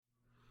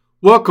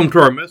Welcome to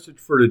our message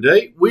for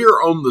today. We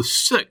are on the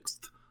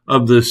sixth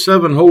of the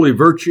seven holy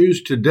virtues.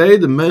 Today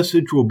the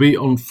message will be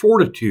on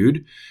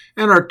fortitude,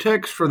 and our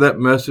text for that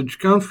message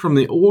comes from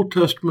the Old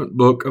Testament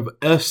book of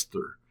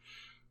Esther,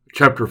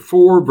 chapter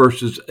 4,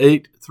 verses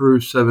 8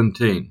 through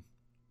 17.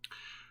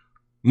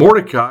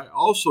 Mordecai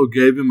also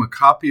gave him a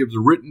copy of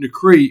the written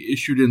decree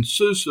issued in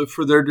Susa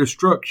for their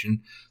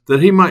destruction,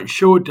 that he might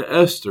show it to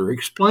Esther,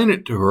 explain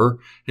it to her,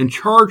 and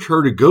charge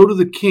her to go to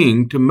the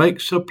king to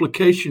make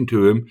supplication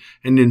to him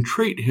and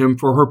entreat him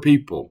for her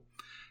people.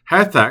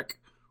 Hathach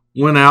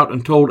went out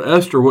and told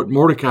Esther what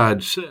Mordecai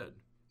had said.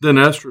 Then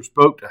Esther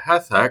spoke to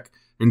Hathach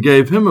and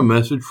gave him a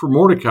message for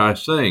Mordecai,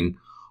 saying,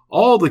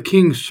 "All the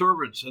king's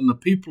servants and the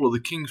people of the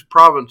king's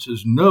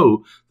provinces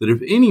know that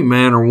if any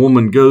man or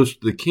woman goes to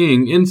the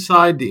king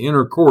inside the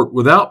inner court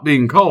without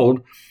being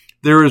called,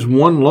 there is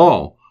one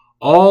law.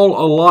 All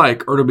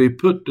alike are to be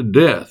put to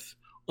death.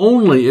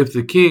 Only if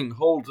the king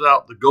holds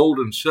out the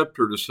golden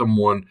scepter to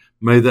someone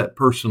may that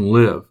person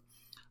live.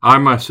 I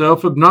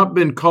myself have not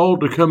been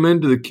called to come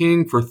into the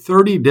king for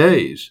 30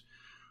 days.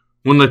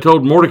 When they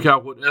told Mordecai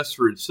what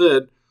Esther had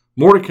said,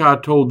 Mordecai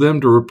told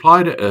them to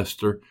reply to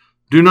Esther,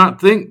 "Do not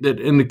think that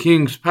in the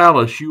king's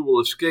palace you will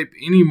escape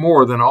any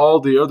more than all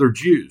the other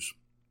Jews.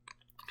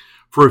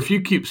 For if you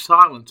keep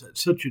silence at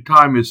such a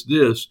time as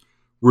this,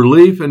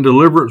 relief and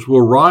deliverance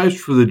will rise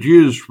for the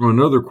Jews from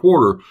another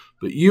quarter,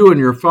 but you and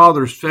your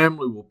father's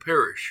family will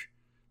perish.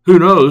 Who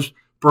knows,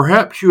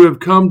 perhaps you have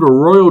come to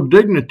royal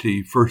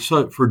dignity for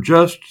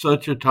just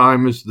such a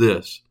time as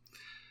this."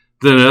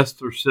 Then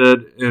Esther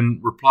said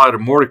in reply to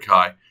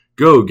Mordecai,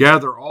 "Go,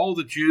 gather all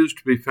the Jews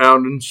to be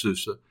found in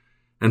Susa,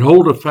 and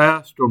hold a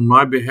fast on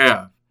my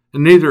behalf,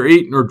 and neither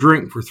eat nor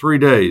drink for 3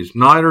 days,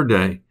 night or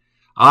day.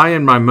 I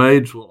and my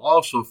maids will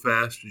also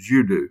fast as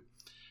you do.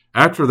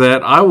 After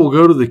that I will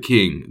go to the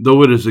king,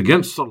 though it is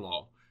against the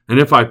law, and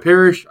if I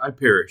perish, I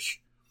perish."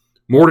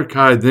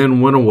 Mordecai then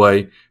went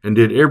away and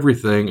did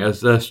everything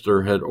as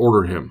Esther had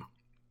ordered him.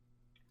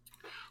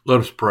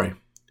 Let us pray.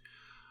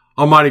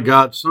 Almighty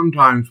God,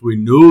 sometimes we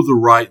know the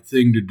right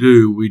thing to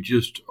do, we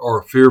just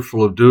are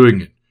fearful of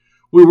doing it.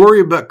 We worry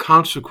about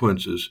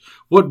consequences.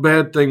 What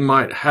bad thing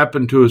might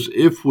happen to us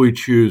if we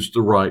choose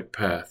the right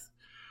path?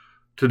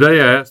 Today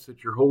I ask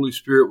that your Holy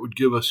Spirit would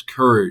give us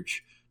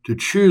courage to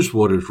choose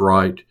what is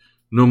right,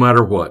 no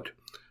matter what.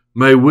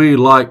 May we,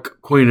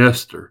 like Queen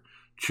Esther,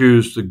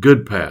 choose the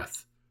good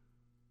path,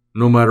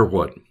 no matter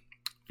what.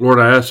 Lord,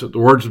 I ask that the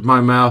words of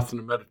my mouth and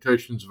the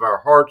meditations of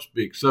our hearts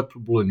be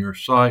acceptable in your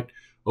sight,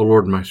 O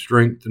Lord, my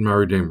strength and my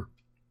Redeemer.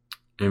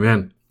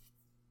 Amen.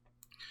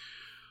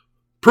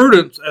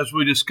 Prudence, as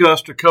we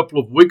discussed a couple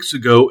of weeks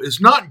ago,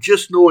 is not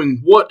just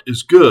knowing what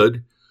is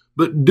good,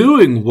 but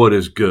doing what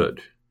is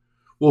good.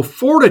 Well,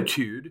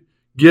 fortitude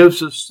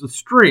gives us the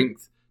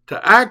strength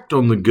to act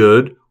on the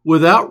good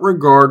without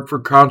regard for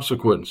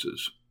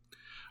consequences.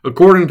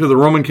 According to the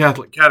Roman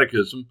Catholic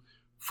Catechism,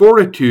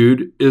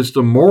 fortitude is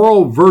the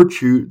moral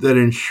virtue that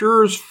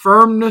ensures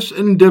firmness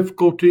in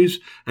difficulties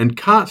and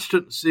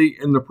constancy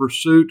in the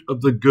pursuit of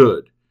the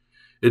good.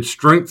 It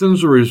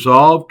strengthens the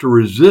resolve to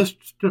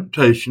resist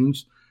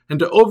temptations and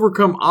to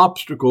overcome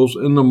obstacles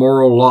in the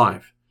moral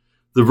life.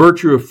 The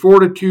virtue of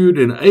fortitude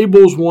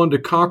enables one to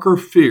conquer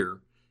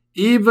fear,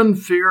 even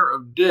fear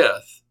of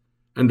death,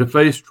 and to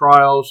face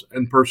trials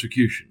and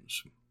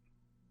persecutions.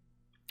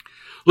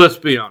 Let's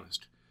be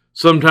honest.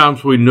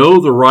 Sometimes we know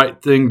the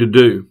right thing to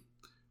do,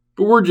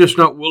 but we're just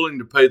not willing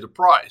to pay the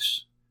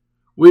price.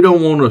 We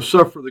don't want to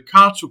suffer the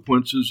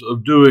consequences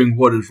of doing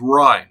what is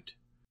right.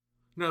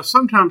 Now,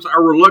 sometimes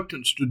our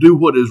reluctance to do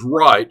what is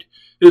right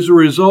is a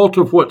result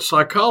of what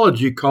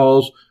psychology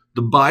calls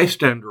the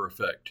bystander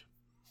effect.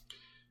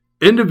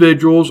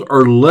 Individuals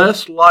are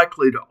less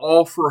likely to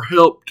offer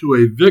help to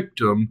a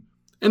victim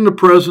in the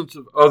presence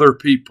of other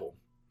people.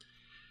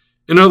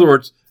 In other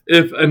words,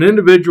 if an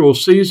individual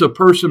sees a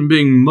person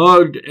being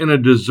mugged in a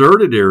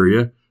deserted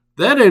area,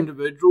 that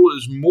individual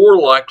is more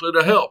likely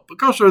to help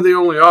because they're the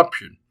only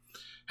option.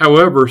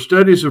 However,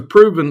 studies have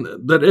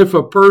proven that if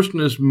a person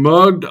is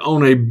mugged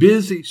on a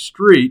busy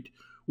street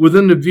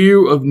within the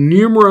view of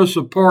numerous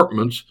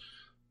apartments,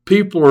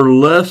 people are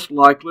less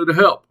likely to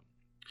help.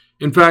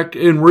 In fact,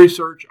 in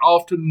research,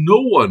 often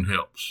no one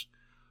helps.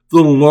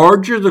 The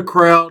larger the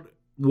crowd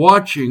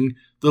watching,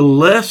 the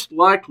less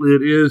likely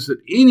it is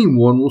that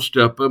anyone will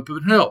step up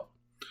and help.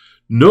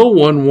 No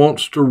one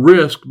wants to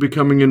risk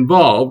becoming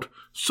involved,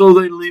 so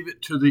they leave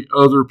it to the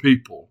other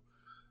people.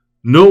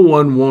 No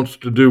one wants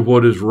to do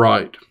what is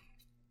right.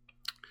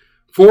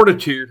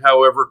 Fortitude,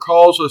 however,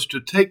 calls us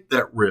to take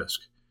that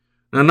risk.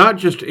 Now, not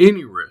just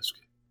any risk,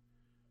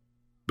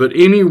 but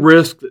any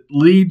risk that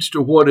leads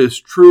to what is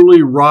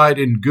truly right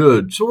and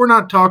good. So we're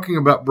not talking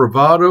about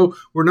bravado.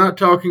 We're not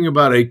talking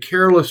about a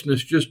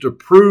carelessness just to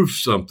prove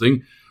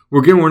something.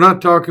 We're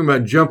not talking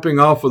about jumping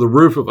off of the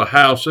roof of a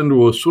house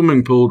into a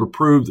swimming pool to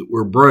prove that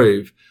we're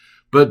brave,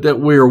 but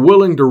that we are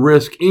willing to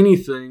risk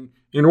anything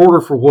in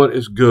order for what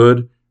is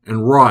good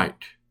and right.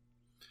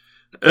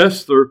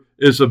 Esther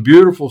is a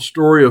beautiful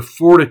story of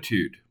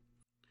fortitude.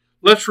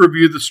 Let's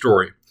review the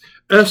story.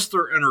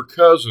 Esther and her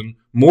cousin,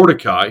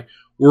 Mordecai,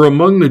 were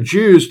among the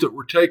Jews that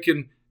were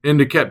taken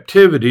into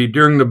captivity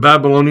during the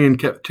Babylonian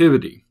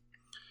captivity.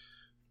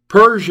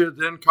 Persia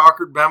then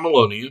conquered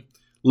Babylonia,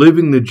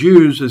 leaving the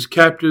Jews as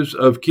captives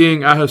of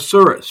King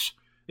Ahasuerus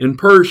in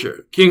Persia.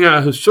 King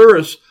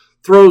Ahasuerus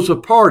throws a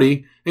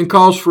party and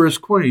calls for his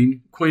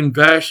queen, Queen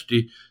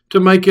Vashti, to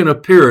make an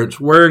appearance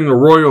wearing the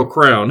royal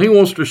crown. He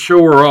wants to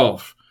show her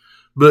off,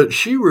 but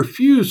she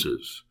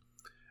refuses.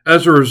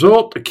 As a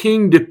result, the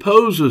king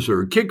deposes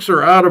her, kicks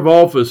her out of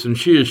office, and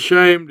she is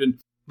shamed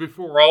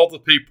before all the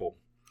people.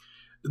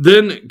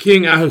 Then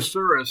King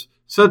Ahasuerus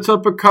sets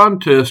up a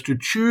contest to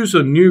choose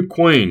a new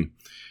queen.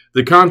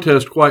 The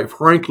contest, quite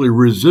frankly,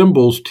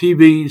 resembles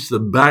TV's The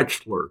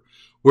Bachelor,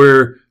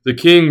 where the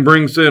king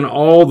brings in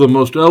all the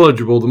most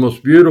eligible, the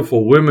most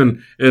beautiful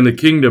women in the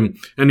kingdom,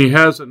 and he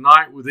has a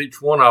night with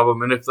each one of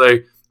them, and if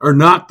they are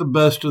not the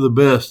best of the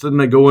best, then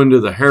they go into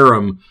the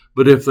harem.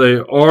 But if they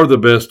are the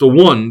best, the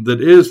one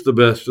that is the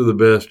best of the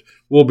best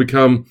will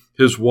become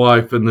his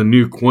wife and the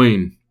new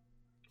queen.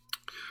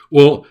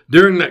 Well,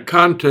 during that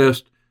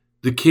contest,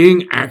 the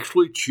king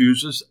actually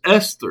chooses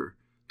Esther,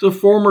 the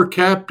former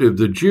captive,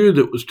 the Jew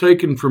that was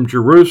taken from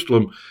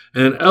Jerusalem,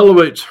 and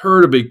elevates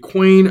her to be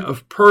queen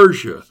of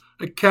Persia.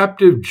 A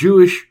captive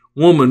Jewish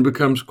woman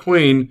becomes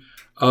queen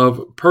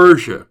of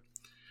Persia.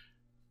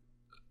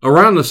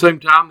 Around the same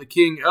time, the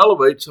king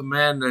elevates a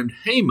man named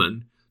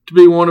Haman to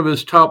be one of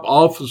his top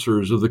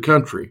officers of the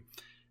country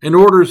and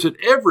orders that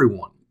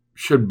everyone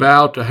should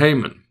bow to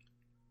Haman.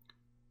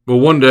 But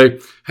one day,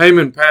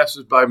 Haman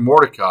passes by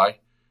Mordecai,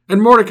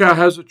 and Mordecai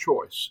has a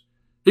choice.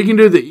 He can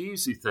do the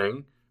easy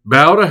thing,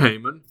 bow to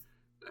Haman,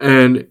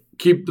 and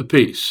keep the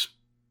peace.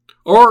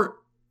 Or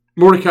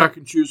Mordecai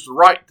can choose the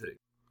right thing.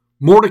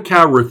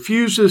 Mordecai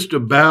refuses to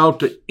bow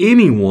to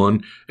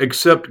anyone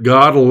except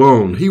God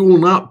alone. He will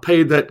not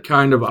pay that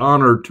kind of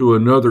honor to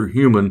another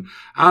human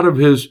out of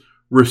his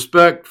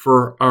respect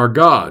for our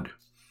God.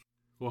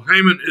 Well,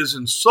 Haman is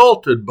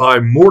insulted by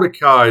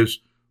Mordecai's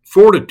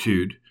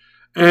fortitude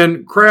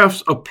and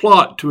crafts a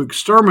plot to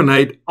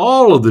exterminate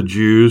all of the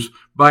Jews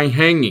by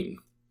hanging.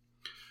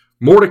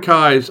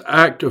 Mordecai's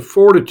act of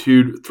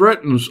fortitude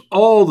threatens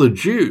all the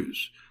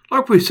Jews.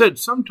 Like we said,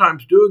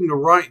 sometimes doing the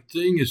right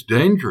thing is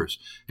dangerous,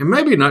 and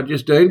maybe not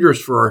just dangerous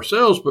for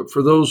ourselves, but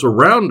for those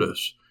around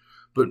us.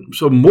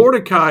 So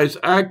Mordecai's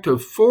act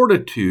of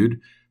fortitude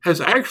has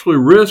actually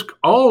risked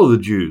all of the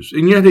Jews,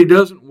 and yet he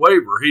doesn't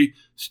waver. He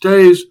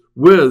stays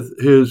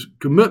with his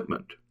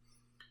commitment.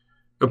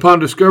 Upon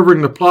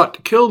discovering the plot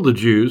to kill the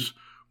Jews,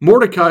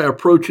 Mordecai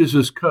approaches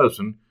his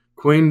cousin,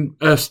 Queen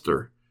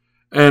Esther,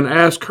 and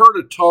asks her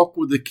to talk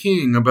with the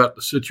king about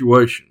the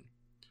situation.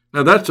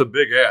 Now that's a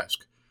big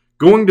ask.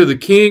 Going to the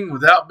king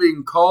without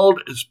being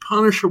called is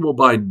punishable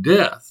by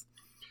death.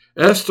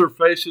 Esther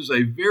faces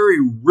a very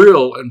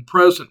real and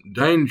present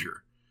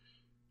danger.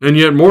 And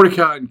yet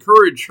Mordecai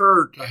encouraged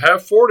her to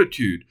have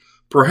fortitude.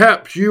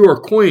 Perhaps you are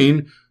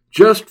queen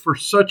just for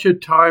such a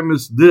time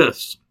as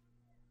this.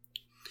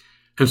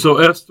 And so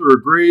Esther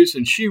agrees,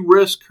 and she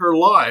risks her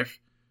life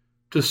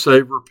to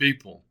save her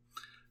people.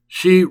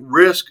 She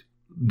risked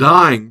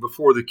dying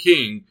before the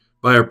king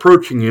by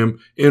approaching him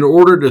in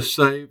order to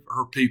save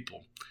her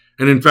people.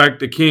 And in fact,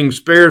 the king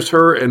spares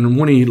her, and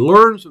when he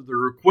learns of the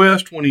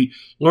request, when he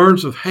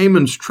learns of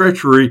Haman's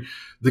treachery,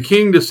 the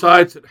king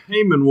decides that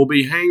Haman will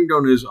be hanged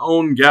on his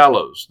own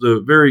gallows,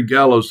 the very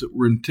gallows that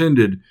were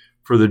intended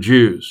for the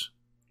Jews.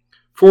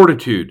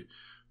 Fortitude,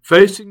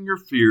 facing your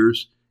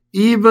fears,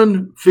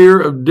 even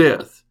fear of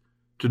death,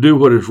 to do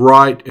what is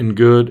right and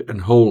good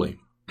and holy.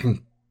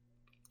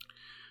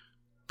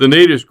 The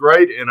need is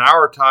great in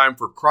our time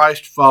for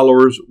Christ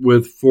followers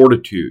with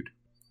fortitude.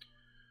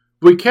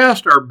 We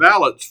cast our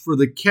ballots for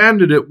the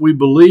candidate we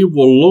believe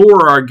will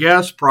lower our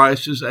gas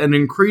prices and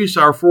increase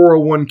our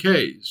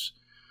 401ks,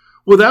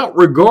 without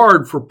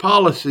regard for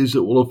policies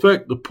that will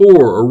affect the poor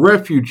or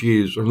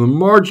refugees or the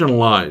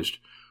marginalized,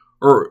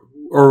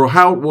 or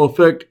how it will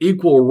affect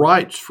equal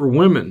rights for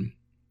women.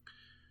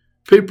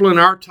 People in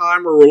our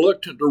time are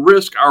reluctant to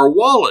risk our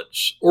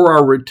wallets or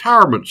our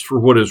retirements for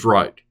what is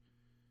right.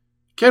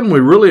 Can we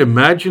really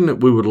imagine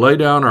that we would lay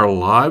down our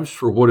lives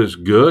for what is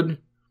good?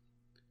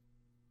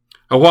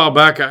 A while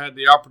back, I had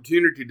the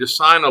opportunity to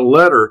sign a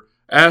letter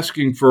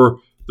asking for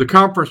the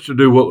conference to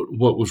do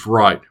what was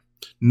right,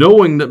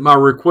 knowing that my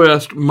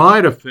request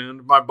might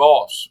offend my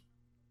boss.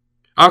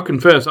 I'll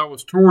confess I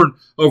was torn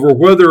over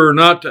whether or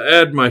not to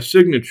add my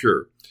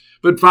signature.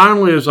 But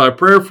finally, as I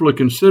prayerfully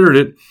considered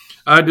it,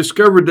 I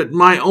discovered that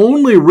my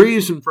only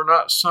reason for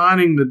not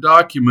signing the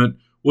document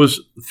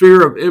was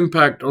fear of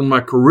impact on my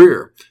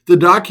career. The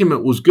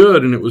document was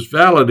good and it was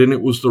valid and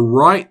it was the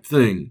right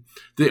thing.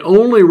 The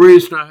only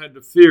reason I had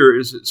to fear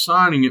is that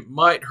signing it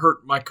might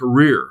hurt my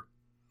career.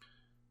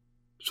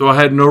 So I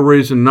had no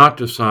reason not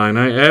to sign.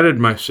 I added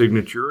my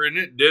signature, and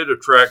it did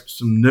attract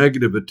some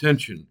negative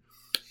attention.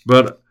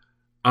 But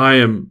I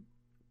am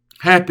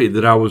happy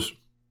that I was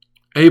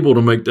able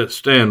to make that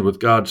stand with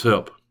God's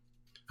help.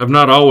 I've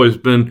not always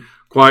been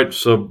quite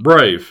so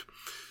brave.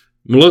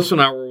 Melissa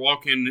and I were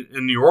walking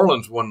in New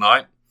Orleans one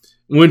night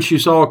when she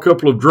saw a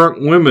couple of drunk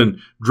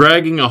women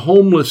dragging a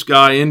homeless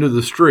guy into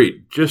the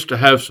street just to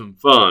have some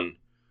fun.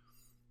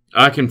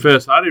 I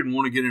confess I didn't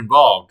want to get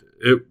involved.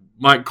 It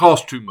might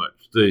cost too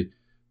much.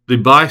 The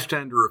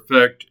bystander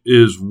effect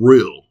is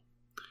real.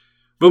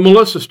 But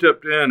Melissa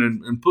stepped in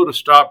and put a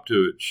stop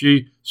to it.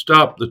 She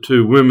stopped the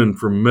two women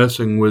from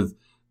messing with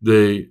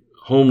the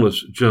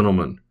homeless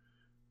gentleman.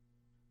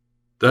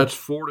 That's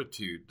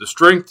fortitude, the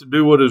strength to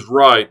do what is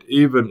right,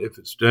 even if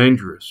it's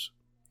dangerous.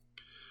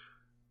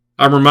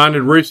 I'm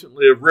reminded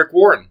recently of Rick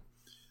Warren,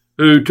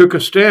 who took a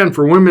stand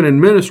for women in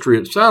ministry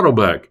at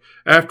Saddleback.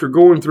 After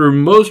going through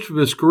most of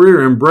his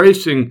career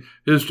embracing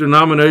his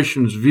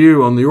denomination's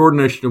view on the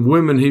ordination of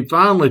women, he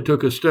finally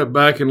took a step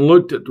back and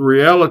looked at the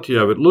reality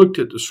of it, looked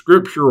at the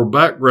scriptural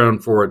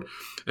background for it,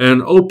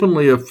 and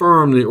openly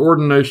affirmed the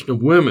ordination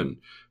of women.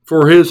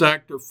 For his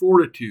act of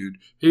fortitude,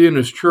 he and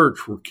his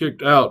church were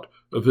kicked out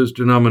of his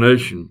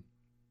denomination.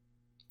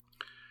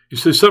 You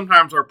see,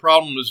 sometimes our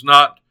problem is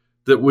not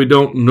that we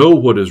don't know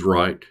what is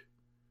right.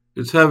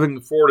 It's having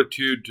the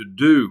fortitude to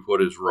do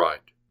what is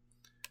right.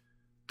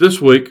 This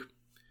week,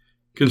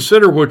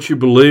 consider what you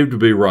believe to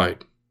be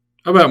right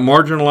about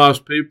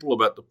marginalized people,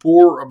 about the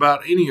poor,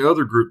 about any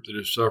other group that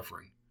is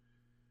suffering.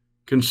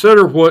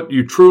 Consider what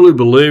you truly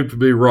believe to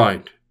be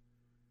right.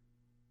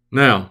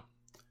 Now,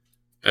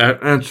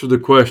 answer the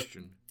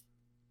question,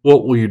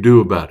 what will you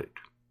do about it?